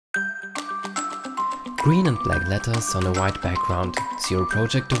Green and black letters on a white background. Zero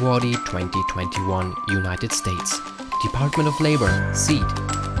Project Awardee 2021, United States. Department of Labor, SEED.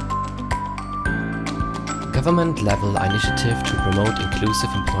 Government-level initiative to promote inclusive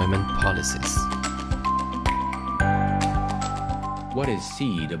employment policies. What is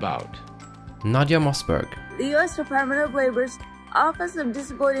SEED about? Nadia, Mossburg. The U.S. Department of Labor's Office of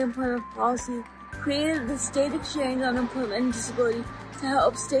Disability Employment Policy created the State Exchange on Employment and Disability to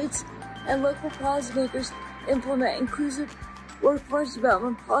help states and local policymakers implement inclusive workforce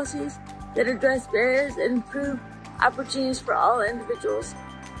development policies that address barriers and improve opportunities for all individuals.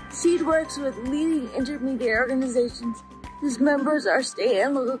 SEED works with leading intermediate organizations whose members are state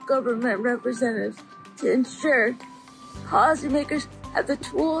and local government representatives to ensure policymakers have the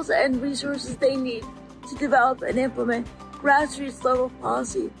tools and resources they need to develop and implement grassroots level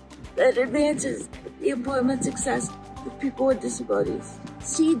policy that advances the employment success of people with disabilities.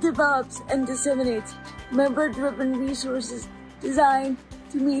 SEED develops and disseminates member-driven resources designed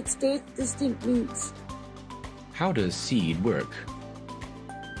to meet state distinct needs. How does SEED work?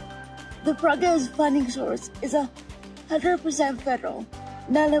 The program's funding source is 100% federal,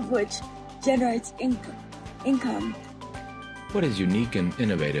 none of which generates income. What is unique and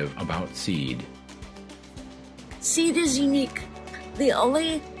innovative about SEED? SEED is unique, the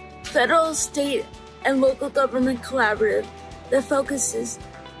only federal, state, and local government collaborative that focuses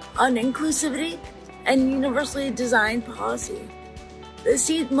on inclusivity and universally designed policy. The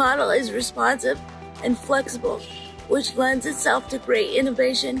SEED model is responsive and flexible, which lends itself to great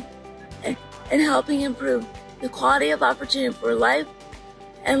innovation and helping improve the quality of opportunity for life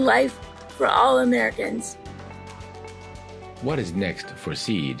and life for all Americans. What is next for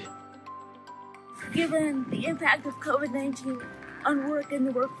SEED? Given the impact of COVID-19 on work and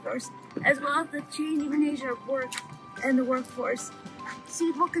the workforce, as well as the changing nature of work and the workforce,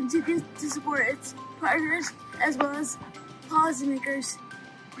 SEED will continue to support its partners as well as policymakers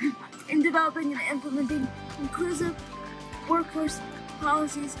in developing and implementing inclusive workforce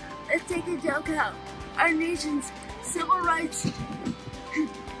policies that take into account our nation's civil rights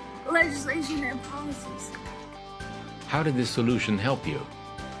legislation and policies. How did this solution help you?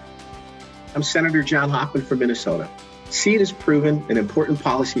 I'm Senator John Hoffman from Minnesota. SEED has proven an important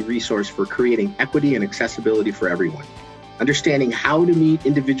policy resource for creating equity and accessibility for everyone. Understanding how to meet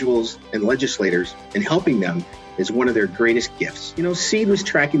individuals and legislators and helping them is one of their greatest gifts. You know, SEED was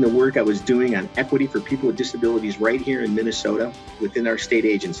tracking the work I was doing on equity for people with disabilities right here in Minnesota within our state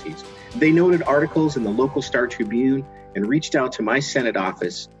agencies. They noted articles in the local Star Tribune and reached out to my Senate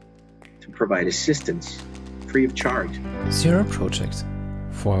office to provide assistance free of charge. Zero Project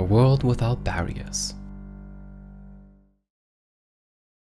for a world without barriers.